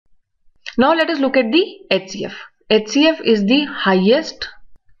Now let us look at the HCF. HCF is the highest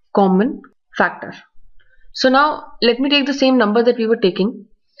common factor. So now let me take the same number that we were taking.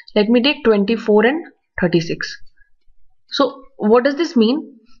 Let me take 24 and 36. So what does this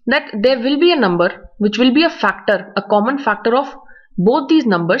mean? That there will be a number which will be a factor, a common factor of both these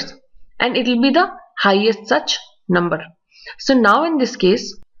numbers, and it will be the highest such number. So now in this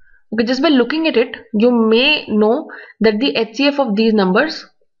case, okay, just by looking at it, you may know that the HCF of these numbers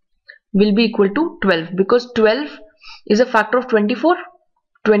will be equal to 12, because 12 is a factor of 24.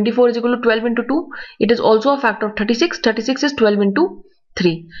 24 is equal to 12 into 2. It is also a factor of 36. 36 is 12 into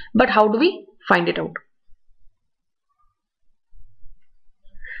 3. But how do we find it out?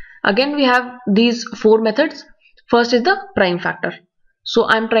 Again, we have these four methods. First is the prime factor. So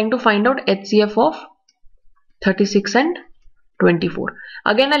I am trying to find out HCF of 36 and 24.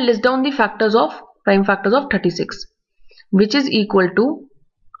 Again, I list down the factors of prime factors of 36, which is equal to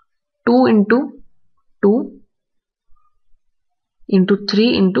 2 into 2 into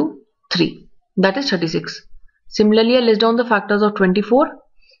 3 into 3, that is 36. Similarly, I list down the factors of 24,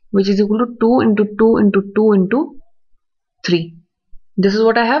 which is equal to 2 into 2 into 2 into 3. This is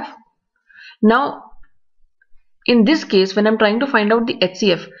what I have. Now in this case, when I'm trying to find out the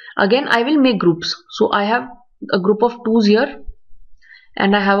HCF, again I will make groups. So I have a group of 2's here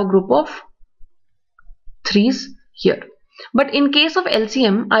and I have a group of 3's here. But in case of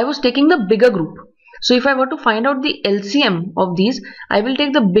LCM, I was taking the bigger group. So if I were to find out the LCM of these, I will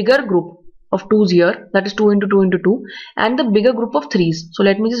take the bigger group of 2's here, that is 2 into 2 into 2, and the bigger group of 3's. So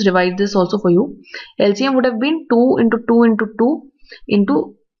let me just divide this also for you. LCM would have been 2 into 2 into 2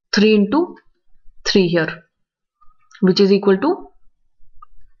 into 3 into 3 here, which is equal to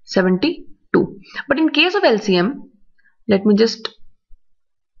 72. But in case of LCM, let me just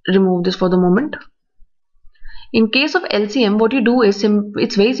remove this for the moment. In case of LCM, what you do is,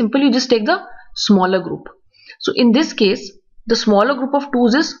 it's very simple, you just take the smaller group. So in this case, the smaller group of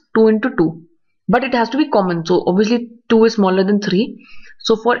 2's is 2 into 2, but it has to be common. So obviously 2 is smaller than 3.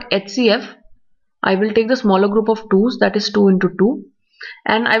 So for HCF, I will take the smaller group of 2's, that is 2 into 2,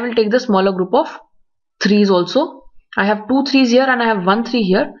 and I will take the smaller group of 3's also. I have 2 3's here and I have 1 3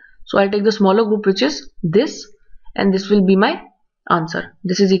 here. So I'll take the smaller group, which is this, and this will be my answer.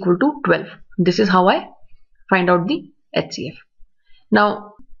 This is equal to 12. This is how I find out the HCF.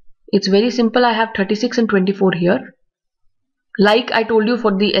 Now it's very simple. I have 36 and 24 here. Like I told you,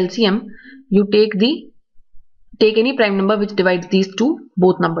 for the LCM, you take any prime number which divides these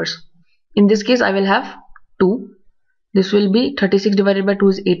both numbers. In this case, I will have 2. This will be 36 divided by 2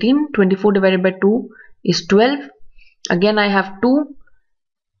 is 18. 24 divided by 2 is 12. Again, I have 2.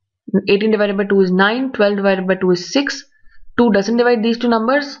 18 divided by 2 is 9. 12 divided by 2 is 6. 2 doesn't divide these two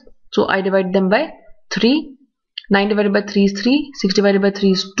numbers, so I divide them by 3. 9 divided by 3 is 3. 6 divided by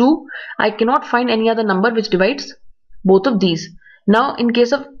 3 is 2. I cannot find any other number which divides both of these. Now in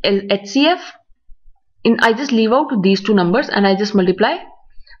case of HCF, I just leave out these two numbers and I just multiply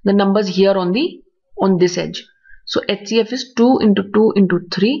the numbers here on this edge. So HCF is 2 into 2 into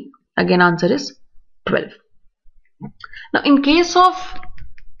 3. Again, answer is 12. Now in case of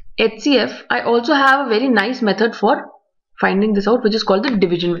HCF, I also have a very nice method for finding this out, which is called the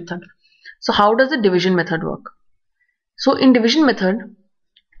division method. So how does the division method work? So in division method,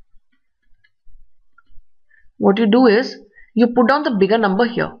 what you do is you put down the bigger number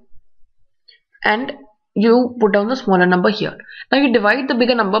here and you put down the smaller number here. Now you divide the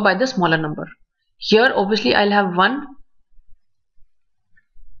bigger number by the smaller number. Here obviously I'll have 1.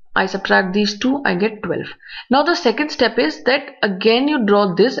 I subtract these two, I get 12. Now the second step is that again you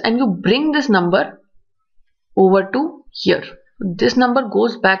draw this and you bring this number over to here. This number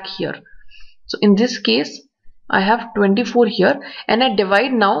goes back here. So in this case, I have 24 here and I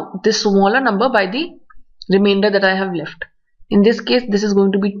divide now this smaller number by the remainder that I have left. In this case, this is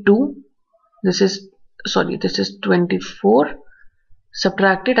going to be 2. This is 24.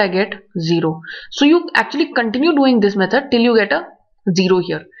 Subtract it, I get 0. So you actually continue doing this method till you get a 0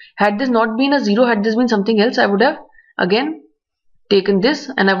 here. Had this not been a 0, had this been something else, I would have again taken this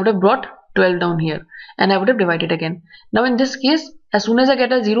and I would have brought 12 down here and I would have divided again. Now in this case, as soon as I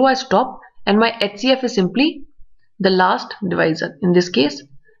get a 0, I stop and my HCF is simply the last divisor, in this case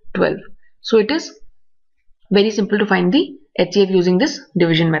 12. So it is very simple to find the HCF using this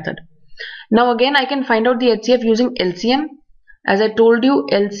division method. Now again I can find out the HCF using LCM. As I told you,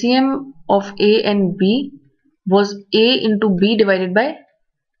 LCM of A and B was A into B divided by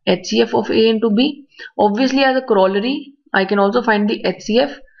HCF of A into B. Obviously, as a corollary, I can also find the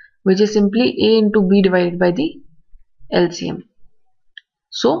HCF, which is simply A into B divided by the LCM.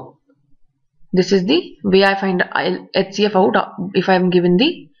 So this is the way I find HCF out if I am given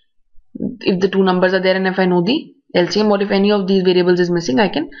the if the two numbers are there and if I know the LCM, or if any of these variables is missing, I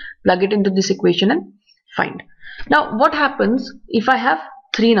can plug it into this equation and find. Now what happens if I have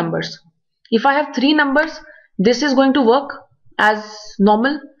three numbers? If I have three numbers, this is going to work as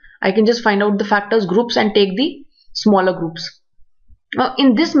normal. I can just find out the factors groups and take the smaller groups. Now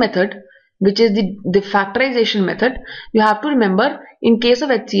in this method, which is the factorization method, you have to remember, in case of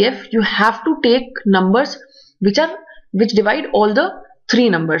HCF, you have to take numbers which divide all the three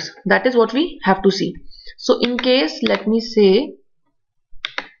numbers. That is what we have to see. So in case, let me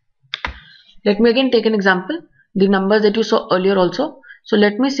again take an example, the numbers that you saw earlier also. So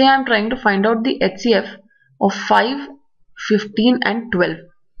let me say I am trying to find out the HCF of 5, 15 and 12.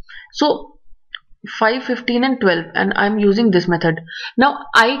 So 5, 15 and 12, and I am using this method. Now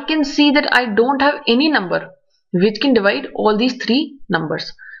I can see that I don't have any number which can divide all these three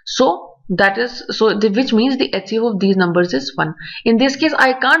numbers. So which means the HCF of these numbers is 1. In this case,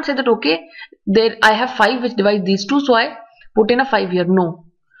 I can't say that okay, there I have 5 which divides these two, so I put in a 5 here. No,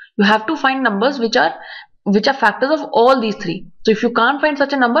 you have to find numbers which are factors of all these three. So if you can't find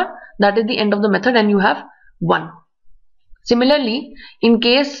such a number, that is the end of the method and you have 1. Similarly, in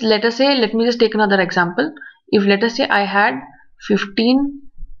case, let me just take another example. If let us say I had 15,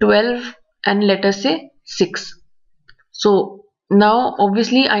 12 and let us say 6. So now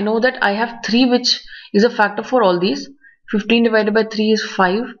obviously I know that I have 3 which is a factor for all these. 15 divided by 3 is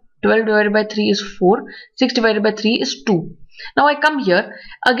 5, 12 divided by 3 is 4, 6 divided by 3 is 2. Now I come here,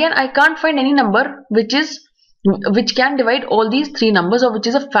 again I can't find any number which can divide all these three numbers, or which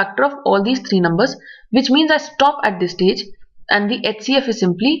is a factor of all these three numbers, which means I stop at this stage and the HCF is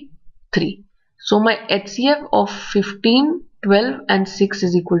simply 3. So my HCF of 15, 12 and 6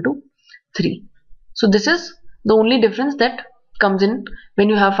 is equal to 3. So this is the only difference that comes in when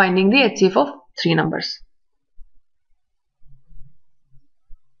you have finding the HCF of three numbers.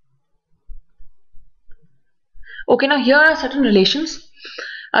 Okay, now here are certain relations.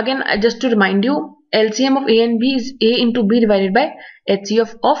 Again, just to remind you, LCM of A and B is A into B divided by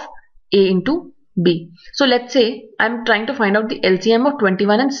HCF of A into B. So let's say I'm trying to find out the LCM of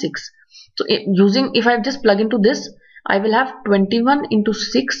 21 and 6. So if I just plug into this, I will have 21 into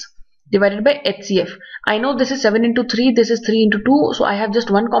 6 divided by HCF. I know this is 7 into 3, this is 3 into 2, so I have just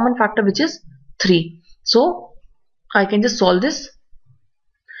one common factor which is 3. So I can just solve this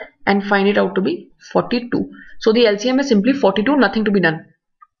and find it out to be 42. So the LCM is simply 42, nothing to be done.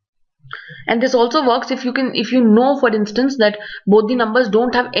 And this also works if you know, for instance, that both the numbers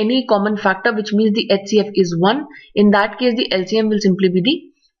don't have any common factor, which means the HCF is 1. In that case, the LCM will simply be the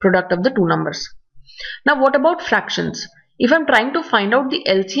product of the two numbers. Now what about fractions? If I'm trying to find out the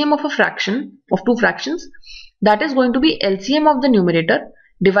LCM of a fraction, of two fractions, that is going to be LCM of the numerator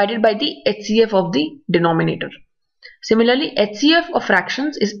divided by the HCF of the denominator. Similarly, HCF of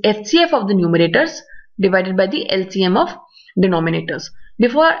fractions is HCF of the numerators divided by the LCM of denominators.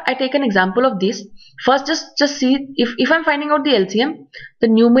 Before I take an example of this, first just see, if I'm finding out the LCM, the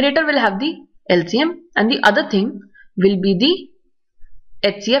numerator will have the LCM and the other thing will be the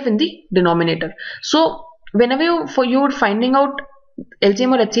HCF in the denominator. So whenever you're finding out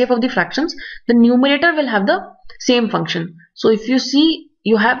LCM or HCF of the fractions, the numerator will have the same function. So if you see,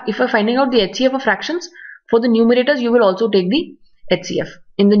 if you're finding out the HCF of fractions, for the numerators you will also take the HCF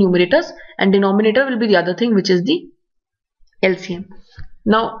in the numerators, and denominator will be the other thing, which is the LCM.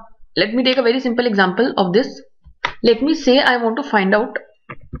 Now let me take a very simple example of this. Let me say I want to find out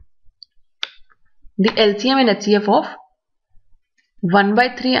the LCM and HCF of 1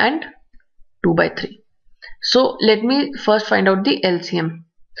 by 3 and 2 by 3. So let me first find out the LCM.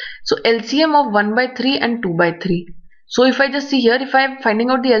 So LCM of 1 by 3 and 2 by 3. So if I just see here, if I am finding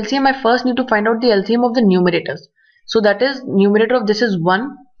out the LCM, I first need to find out the LCM of the numerators. So that is, numerator of this is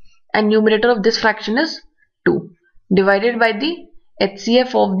 1 and numerator of this fraction is 2, divided by the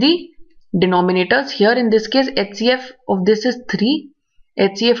HCF of the denominators. Here in this case, HCF of this is 3,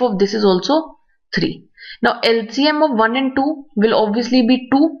 HCF of this is also 3. Now LCM of 1 and 2 will obviously be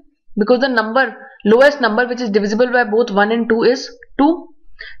 2, because the lowest number which is divisible by both 1 and 2 is 2.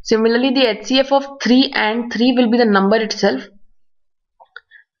 Similarly, the HCF of 3 and 3 will be the number itself,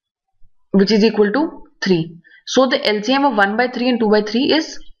 which is equal to 3. So the LCM of 1 by 3 and 2 by 3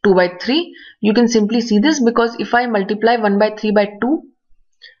 is 2 by 3. You can simply see this, because if I multiply 1 by 3 by 2,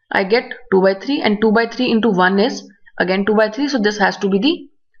 I get 2 by 3, and 2 by 3 into 1 is again 2 by 3. So this has to be the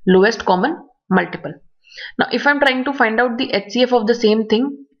lowest common multiple. Now if I'm trying to find out the HCF of the same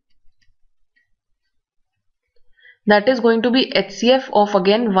thing, that is going to be HCF of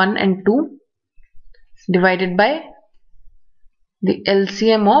again 1 and 2 divided by the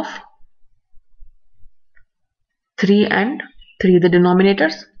LCM of 3 and 3, the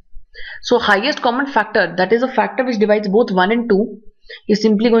denominators, So highest common factor, that is a factor which divides both 1 and 2, is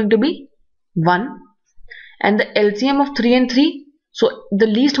simply going to be 1. And the LCM of 3 and 3, so the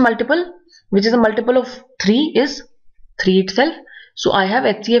least multiple, which is a multiple of 3, is 3 itself. So I have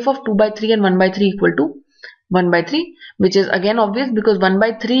HCF of 2 by 3 and 1 by 3 equal to 1 by 3, which is again obvious because 1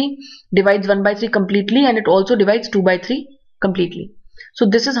 by 3 divides 1 by 3 completely, and it also divides 2 by 3 completely. So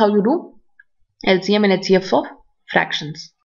this is how you do LCM and HCF of fractions.